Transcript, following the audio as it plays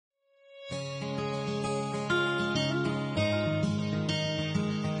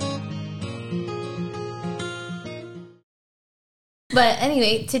But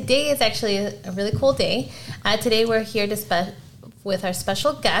anyway, today is actually a really cool day. Today we're here with our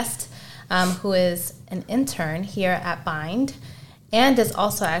special guest, who is an intern here at Bind, and is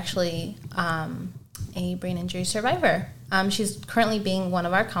also actually a brain injury survivor. She's currently being one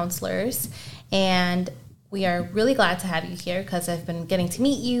of our counselors, and we are really glad to have you here because I've been getting to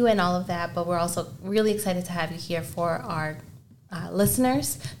meet you and all of that, but we're also really excited to have you here for our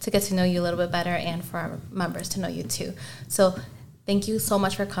listeners to get to know you a little bit better and for our members to know you too. So thank you so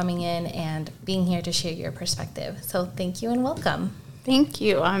much for coming in and being here to share your perspective. So thank you and welcome. Thank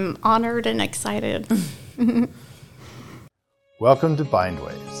you. I'm honored and excited. Welcome to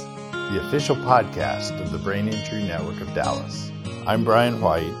Bindwaves, the official podcast of the Brain Injury Network of Dallas. I'm Brian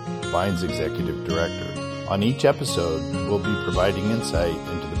White, Bind's Executive Director. On each episode, we'll be providing insight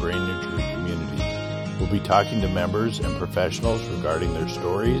into the brain injury community. We'll be talking to members and professionals regarding their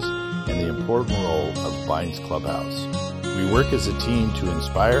stories and the important role of Bind's Clubhouse. We work as a team to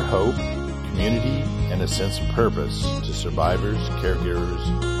inspire hope, community, and a sense of purpose to survivors, caregivers,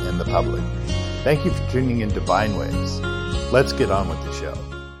 and the public. Thank you for tuning into Bindwaves. Let's get on with the show.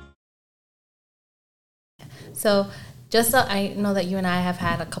 So just so I know that you and I have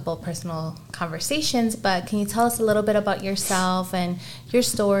had a couple of personal conversations, but can you tell us a little bit about yourself and your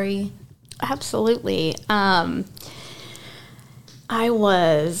story? Absolutely. I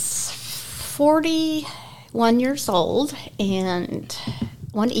was 41 years old, and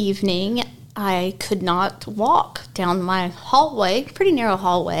one evening I could not walk down my hallway, pretty narrow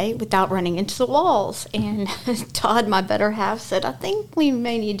hallway, without running into the walls. And Todd, my better half, said, I think we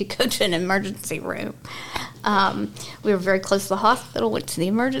may need to go to an emergency room. We were very close to the hospital, went to the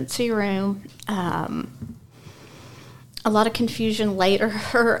emergency room. A lot of confusion later.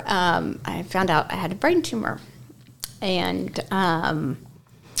 I found out I had a brain tumor and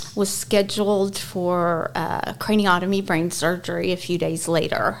was scheduled for craniotomy brain surgery a few days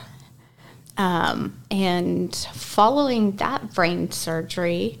later. And following that brain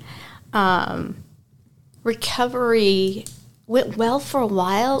surgery, recovery went well for a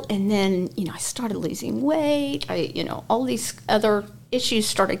while, and then, I started losing weight. All these other issues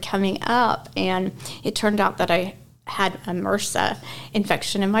started coming up, and it turned out that I had a MRSA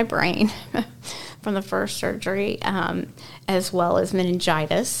infection in my brain from the first surgery, as well as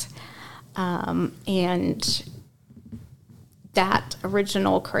meningitis. And that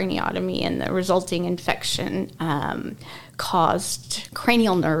original craniotomy and the resulting infection caused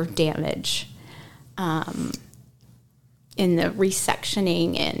cranial nerve damage in the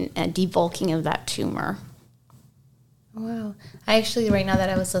resectioning and debulking of that tumor. Wow. I actually, right now that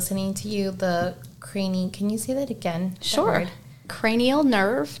I was listening to you, can you say that again? Sure. Cranial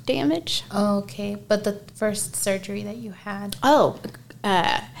nerve damage. Oh, okay. But the first surgery that you had?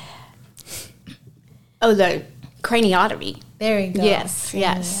 The craniotomy. There you go. Yes.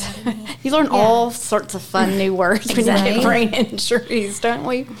 You learn all sorts of fun new words when you get brain injuries, don't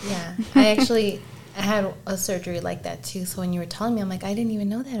we? Yeah. I had a surgery like that too. So when you were telling me, I'm like, I didn't even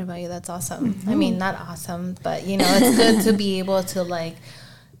know that about you. That's awesome. Mm-hmm. I mean, not awesome, but it's good to be able to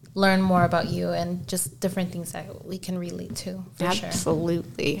learn more about you and just different things that we can relate to.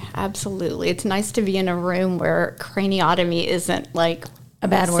 Absolutely. It's nice to be in a room where craniotomy isn't like a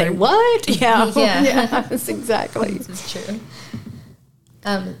bad word. Say what? Yeah. Yes, exactly. This is true.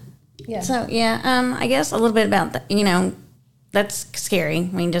 Yeah. So, I guess a little bit about that, that's scary. I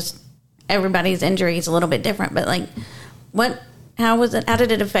mean, just everybody's injury is a little bit different, but how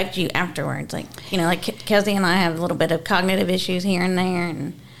did it affect you afterwards? Kelsey and I have a little bit of cognitive issues here and there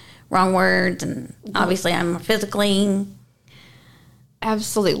and wrong words, and obviously I'm physically.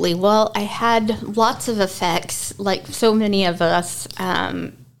 Absolutely. Well, I had lots of effects, like so many of us.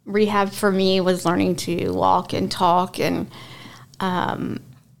 Rehab for me was learning to walk and talk and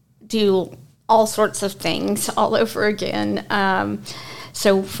do all sorts of things all over again.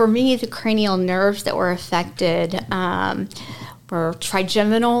 So for me, the cranial nerves that were affected were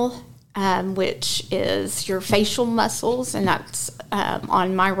trigeminal, which is your facial muscles, and that's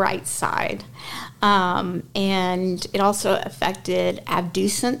on my right side. And it also affected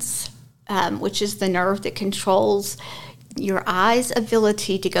abducens, which is the nerve that controls your eye's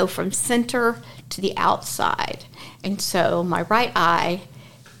ability to go from center to the outside. And so my right eye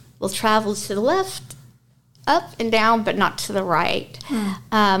will travel to the left, up and down, but not to the right.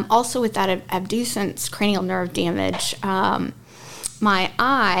 Also with that abducens, cranial nerve damage, my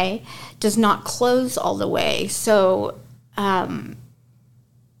eye does not close all the way. So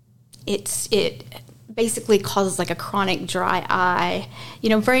it basically causes like a chronic dry eye.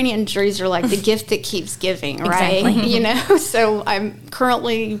 Brain injuries are like the gift that keeps giving, right? Exactly. So I'm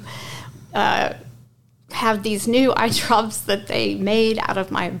currently have these new eye drops that they made out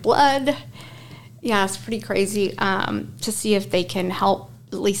of my blood. Yeah, it's pretty crazy, to see if they can help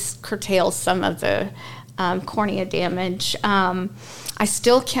at least curtail some of the cornea damage. I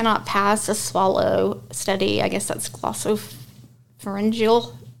still cannot pass a swallow study. I guess that's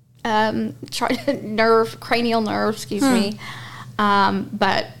glossopharyngeal cranial nerve, excuse me.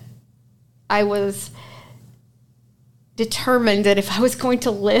 But I was determined that if I was going to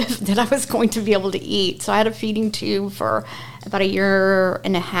live, that I was going to be able to eat. So I had a feeding tube for about 1.5 years.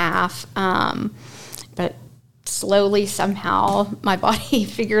 But slowly, somehow, my body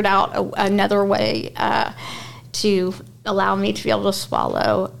figured out another way to allow me to be able to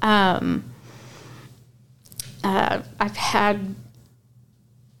swallow. I've had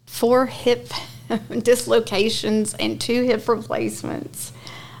 4 hip dislocations and 2 hip replacements.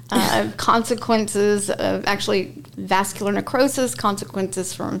 Consequences of actually vascular necrosis,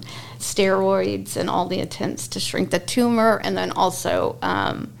 consequences from steroids and all the attempts to shrink the tumor, and then also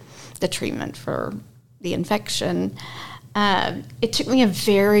the treatment for the infection. It took me a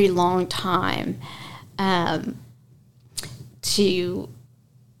very long time to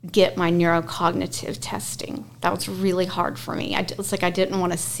get my neurocognitive testing. That was really hard for me. It's like I didn't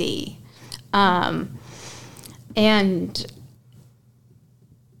want to see. And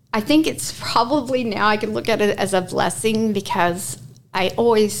I think it's probably now I can look at it as a blessing, because I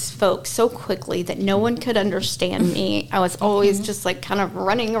always spoke so quickly that no one could understand me. I was always just like kind of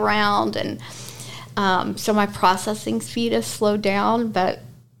running around, and so my processing speed has slowed down. But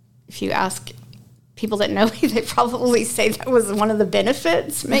if you ask people that know me, they probably say that was one of the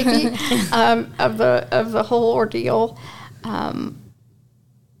benefits, maybe, of the whole ordeal.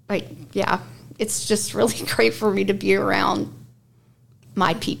 But yeah, it's just really great for me to be around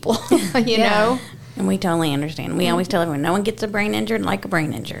my people, you know. And we totally understand. We always tell everyone, no one gets a brain injured like a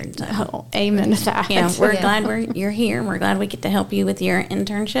brain injured. So. Oh, amen to that. Yeah, we're glad you're here, and we're glad we get to help you with your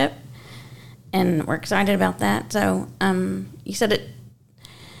internship, and we're excited about that. So, you said it.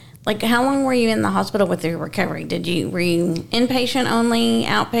 Like, how long were you in the hospital with your recovery? Were you inpatient only,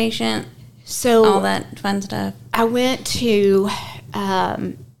 outpatient? So all that fun stuff. I went to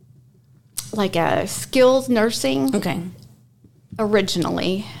like a skilled nursing. Okay.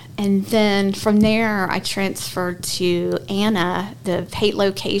 Originally, and then from there I transferred to Anna, the Pate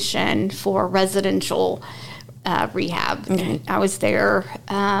location, for residential rehab. Okay. And I was there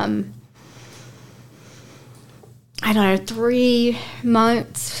I don't know, 3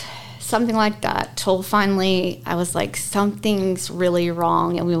 months, something like that, till finally I was like, something's really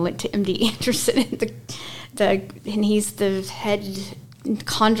wrong. And we went to MD Anderson, and he's the head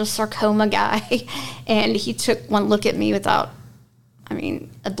chondrosarcoma guy, and he took one look at me without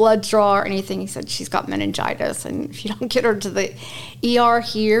a blood draw or anything. He said, she's got meningitis, and if you don't get her to the ER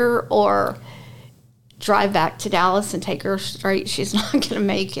here or drive back to Dallas and take her straight, she's not going to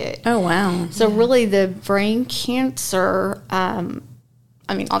make it. Oh, wow. So really the brain cancer,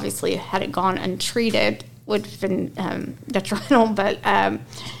 obviously had it gone untreated, would have been detrimental, but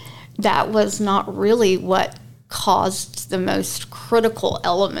that was not really what caused the most critical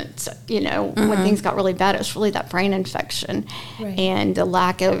elements, when things got really bad. It was really that brain infection, right, and the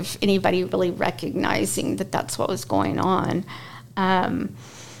lack of anybody really recognizing that that's what was going on.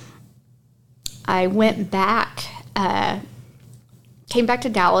 I went back, came back to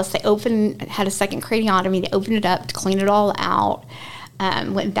Dallas. They had a second craniotomy. They opened it up to clean it all out.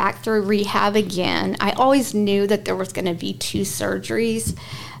 Went back through rehab again. I always knew that there was going to be 2 surgeries.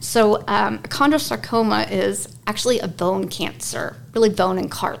 So chondrosarcoma is actually a bone cancer, really bone and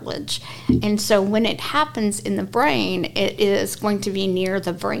cartilage. And so when it happens in the brain, it is going to be near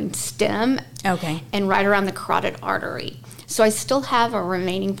the brain stem, okay, and right around the carotid artery. So I still have a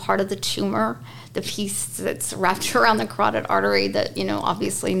remaining part of the tumor, the piece that's wrapped around the carotid artery that,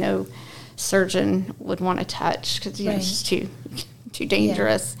 obviously no surgeon would want to touch, because right, it's too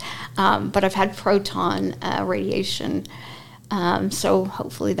dangerous. Yeah. But I've had proton radiation, so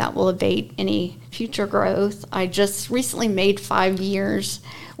hopefully that will abate any future growth. I just recently made 5 years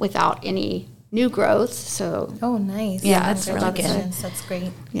without any new growth. So oh, nice. Yeah, that's really good. good. That's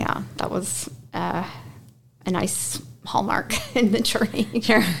great. Yeah, that was a nice hallmark in the journey.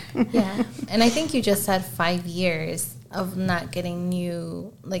 Sure. Yeah, and I think you just said 5 years of not getting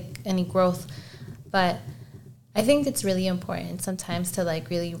any growth, but I think it's really important sometimes to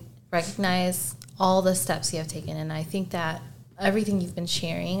really recognize all the steps you have taken. And I think that everything you've been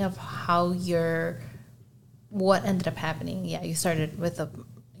sharing of what ended up happening. Yeah, you started with a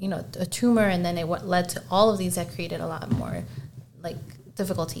tumor, and then it led to all of these that created a lot more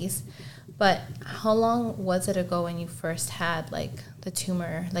difficulties. But how long was it ago when you first had like the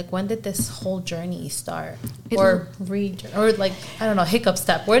tumor? Like when did this whole journey start? Or like, I don't know, hiccup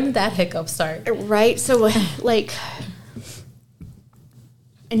step. Where did that hiccup start? Right. So like,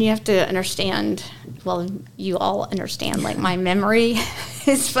 and you have to understand, well, you all understand, like my memory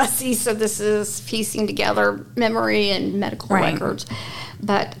is fuzzy. So this is piecing together memory and medical records.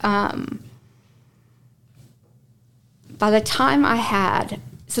 But by the time I had,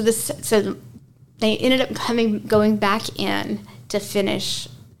 so they ended up going back in to finish,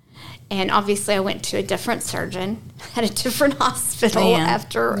 and obviously I went to a different surgeon at a different hospital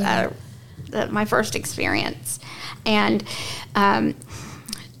after my first experience, and my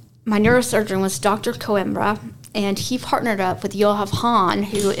neurosurgeon was Dr. Coimbra, and he partnered up with Yoav Hahn,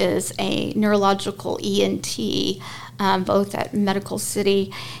 who is a neurological ENT, both at Medical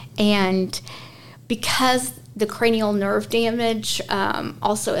City, and because the cranial nerve damage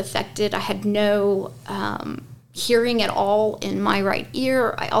also affected, I had no hearing at all in my right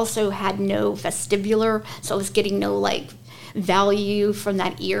ear. I also had no vestibular, so I was getting no like value from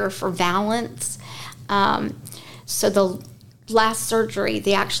that ear for balance. So the last surgery,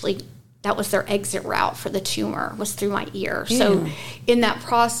 that was their exit route for the tumor, was through my ear. So in that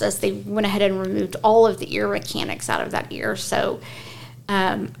process, they went ahead and removed all of the ear mechanics out of that ear. So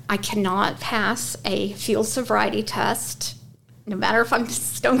I cannot pass a field sobriety test, no matter if I'm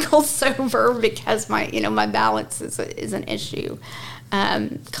stone cold sober, because my balance is an issue.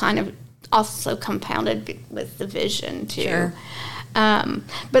 Kind of also compounded with the vision too. Sure.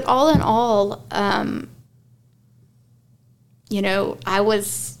 But all in all, I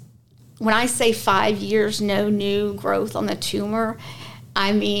was, when I say 5 years, no new growth on the tumor,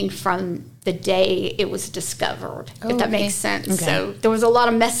 I mean from the day it was discovered, if that makes sense. Okay. So there was a lot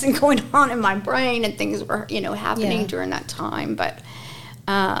of messing going on in my brain, and things were, happening during that time. But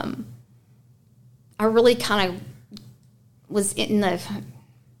I really kind of was in the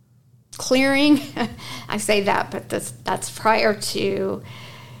clearing. I say that, but that's prior to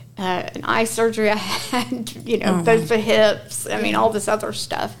an eye surgery I had, both the hips, all this other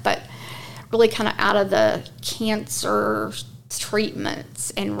stuff. But really kind of out of the cancer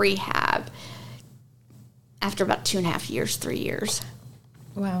treatments and rehab after about 2.5 years, 3 years.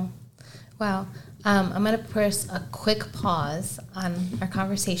 Wow. I'm going to press a quick pause on our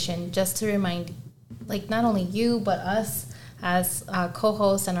conversation just to remind, like, not only you, but us as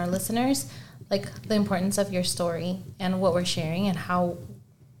co-hosts and our listeners, like, the importance of your story and what we're sharing and how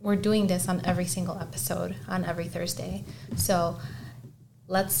we're doing this on every single episode on every Thursday. So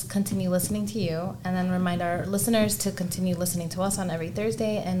let's continue listening to you, and then remind our listeners to continue listening to us on every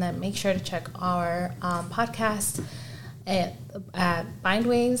Thursday, and then make sure to check our podcast at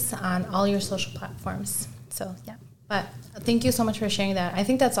Bindwaves on all your social platforms. So, yeah. But thank you so much for sharing that. I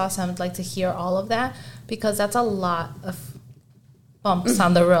think that's awesome. I'd like to hear all of that, because that's a lot of bumps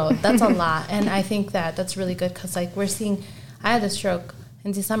on the road. That's a lot. And I think that's really good, because, like, we're seeing, I had a stroke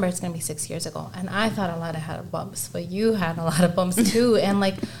in December. It's going to be 6 years ago. And I thought a lot of had bumps, but you had a lot of bumps too. And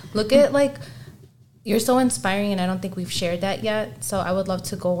like, look at, like, you're so inspiring, and I don't think we've shared that yet. So I would love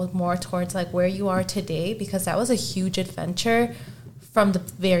to go more towards like where you are today, because that was a huge adventure from the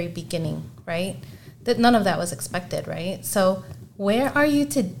very beginning, right? That none of that was expected, right? So where are you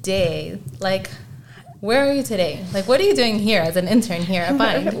today? Like, where are you today? Like, what are you doing here as an intern here at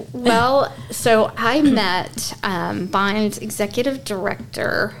Bind? Well, so I met Bind's executive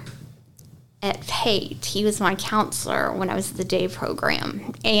director at Pate. He was my counselor when I was at the day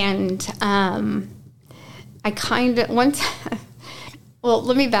program. And I kind of, once, well,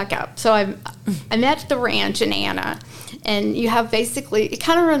 let me back up. So I met at the ranch in Anna, and you have basically, it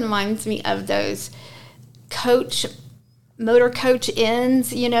kind of reminds me of those motor coach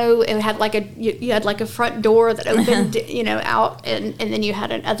inns, it had like you had like a front door that opened, out, and then you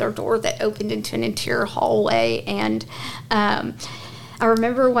had another door that opened into an interior hallway. And I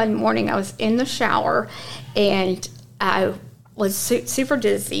remember one morning I was in the shower, and I was super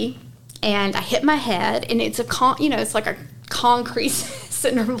dizzy, and I hit my head, and it's it's like a concrete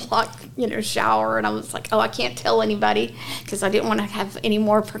cinder block, shower. And I was like, oh, I can't tell anybody, because I didn't want to have any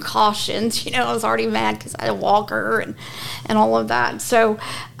more precautions. I was already mad because I had a walker and all of that. So,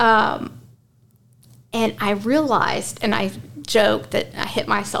 and I realized, and I joked that I hit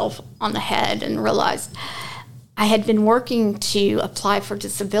myself on the head, and realized I had been working to apply for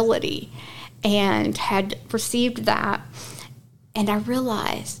disability and had received that. And I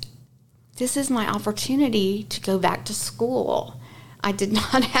realized this is my opportunity to go back to school. I did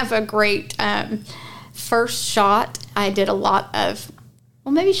not have a great first shot. I did a lot of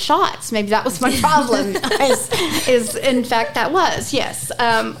well, maybe shots. Maybe that was my problem. is in fact that was, yes.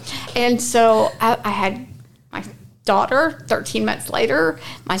 And so I had my daughter 13 months later,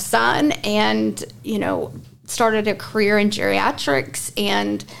 my son, and, started a career in geriatrics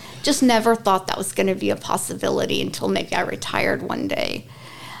and just never thought that was going to be a possibility until maybe I retired one day.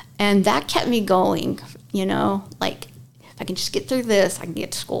 And that kept me going, like, if I can just get through this, I can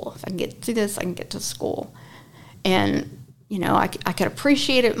get to school. If I can get through this, I can get to school. And, I could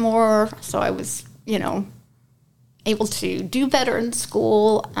appreciate it more. So I was, able to do better in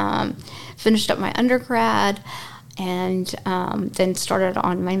school, finished up my undergrad, and then started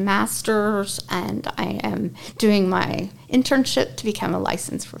on my master's. And I am doing my internship to become a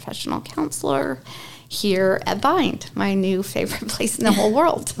licensed professional counselor here at Bind, my new favorite place in the whole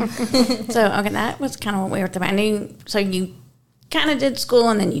world. So, okay, that was kind of what we were thinking. I knew, so you kind of did school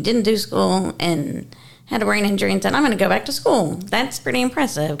and then you didn't do school and had a brain injury and said, I'm going to go back to school. That's pretty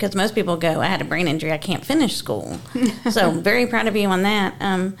impressive because most people go, I had a brain injury, I can't finish school. So, very proud of you on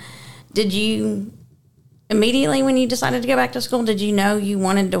that. Did you, immediately when you decided to go back to school, did you know you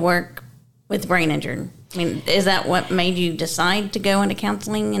wanted to work with brain injured? I mean, is that what made you decide to go into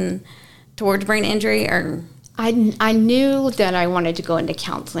counseling and towards brain injury, or? I knew that I wanted to go into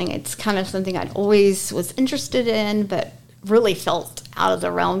counseling. It's kind of something I'd always was interested in, but really felt out of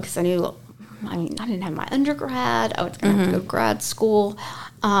the realm because I didn't have my undergrad. I was going to have to go to grad school.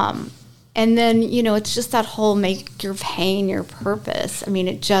 And then, it's just that whole make your pain your purpose. I mean,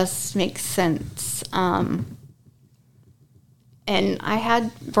 it just makes sense. And I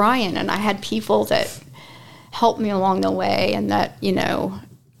had Brian and I had people that helped me along the way and that,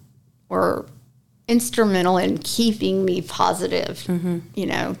 were instrumental in keeping me positive,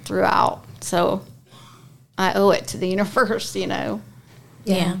 throughout. So I owe it to the universe,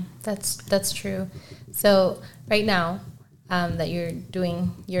 Yeah, that's true. So right now that you're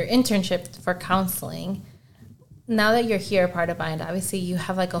doing your internship for counseling, now that you're here part of Bind, obviously you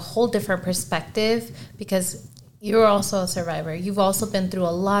have like a whole different perspective because you're also a survivor. You've also been through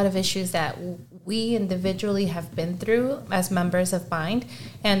a lot of issues that we individually have been through as members of Bind,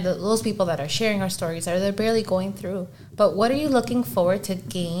 and those people that are sharing our stories they're barely going through. But what are you looking forward to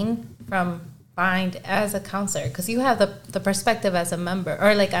gain from Bind as a counselor? Because you have the perspective as a member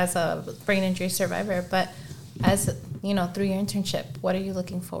or like as a brain injury survivor, but as through your internship, what are you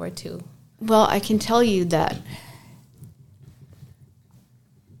looking forward to? Well, I can tell you that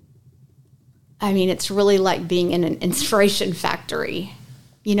it's really like being in an inspiration factory.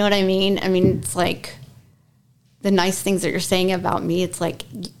 You know what I mean? It's like the nice things that you're saying about me, it's like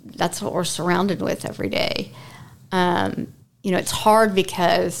that's what we're surrounded with every day. It's hard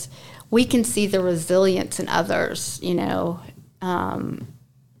because we can see the resilience in others,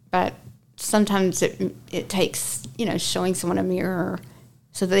 but sometimes it takes, showing someone a mirror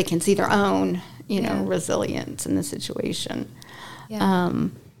so that they can see their own, resilience in the situation. Yeah.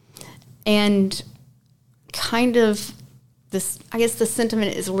 And kind of this, I guess the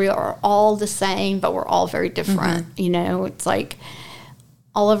sentiment is we are all the same, but we're all very different. It's like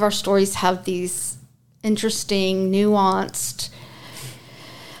all of our stories have these interesting, nuanced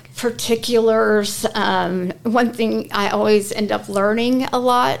particulars. One thing I always end up learning a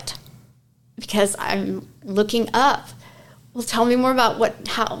lot because I'm looking up, well, tell me more about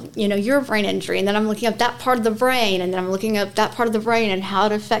how your brain injury. And then I'm looking up that part of the brain, and then I'm looking up that part of the brain and how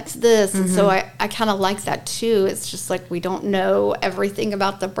it affects this. And so I kind of like that too. It's just like we don't know everything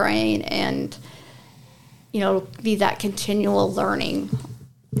about the brain and, be that continual learning.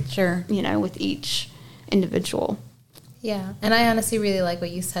 Sure. With each individual. Yeah. And I honestly really like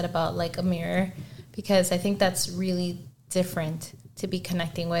what you said about like a mirror, because I think that's really different to be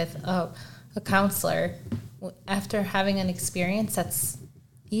connecting with a counselor after having an experience that's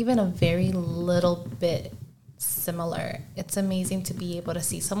even a very little bit similar. It's amazing to be able to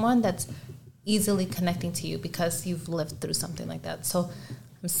see someone that's easily connecting to you because you've lived through something like that. So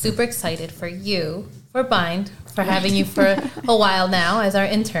I'm super excited for you, for Bind, for having you for a while now as our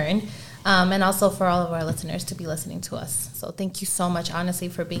intern, and also for all of our listeners to be listening to us. So thank you so much, honestly,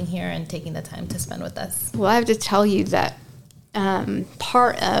 for being here and taking the time to spend with us. Well, I have to tell you that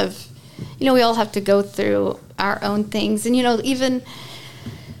part of, we all have to go through our own things. And, even,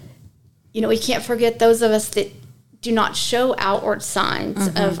 we can't forget those of us that do not show outward signs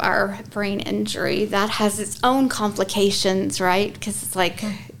of our brain injury. That has its own complications, right? Because it's like,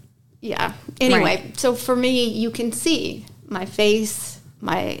 yeah. Anyway, right. So for me, you can see my face,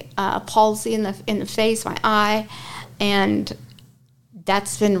 my palsy in the face, my eye, and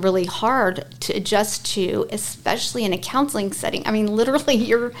that's been really hard to adjust to, especially in a counseling setting. Literally,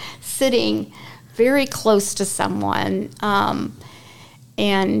 you're sitting very close to someone,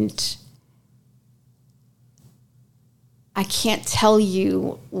 And I can't tell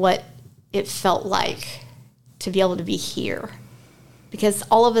you what it felt like to be able to be here. Because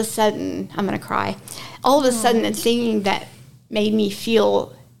all of a sudden, I'm going to cry, all of a sudden the thing that made me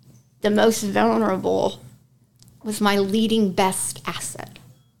feel the most vulnerable was my leading best asset.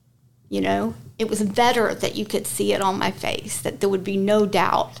 You know, it was better that you could see it on my face, that there would be no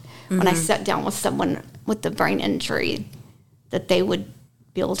doubt when I sat down with someone with the brain injury that they would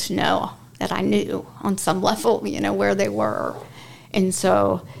be able to know that I knew on some level, you know, where they were. And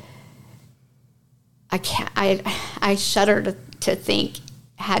so I shudder to think,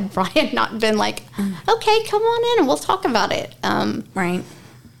 had Brian not been like, okay, come on in and we'll talk about it. Right.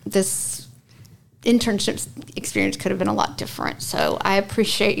 This internship experience could have been a lot different. So I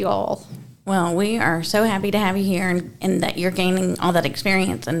appreciate you all. Well, we are so happy to have you here and that you're gaining all that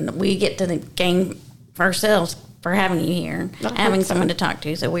experience, and we get to gain for ourselves for having you here, having someone to talk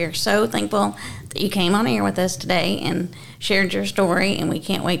to. So we are so thankful that you came on here with us today and shared your story, and we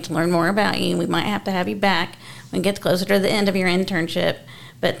can't wait to learn more about you. We might have to have you back when it gets closer to the end of your internship.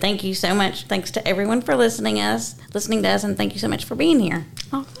 But thank you so much. Thanks to everyone for listening to us, and thank you so much for being here.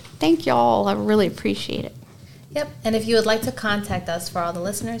 Oh, thank y'all. I really appreciate it. Yep. And if you would like to contact us, for all the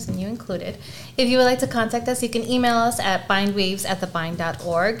listeners, and you included, if you would like to contact us, you can email us at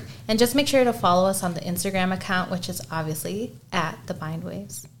bindwaves@thebind.org. And just make sure to follow us on the Instagram account, which is obviously at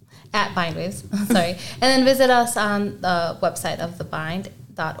bindwaves. Sorry. And then visit us on the website of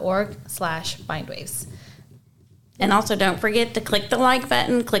thebind.org/bindwaves. And also don't forget to click the like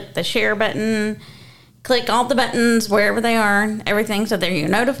button, click the share button, click all the buttons wherever they are, everything, so that you're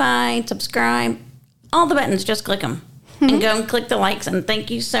notified, subscribe. All the buttons, just click them and go and click the likes. And thank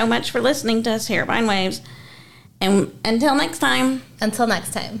you so much for listening to us here at Bind Waves. And until next time.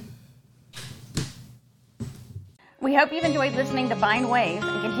 We hope you've enjoyed listening to Bind Waves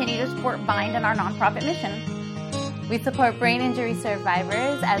and continue to support Bind and our nonprofit mission. We support brain injury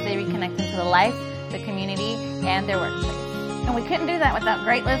survivors as they reconnect into the life, the community, and their workplace. And we couldn't do that without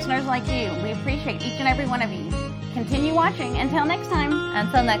great listeners like you. We appreciate each and every one of you. Continue watching. Until next time.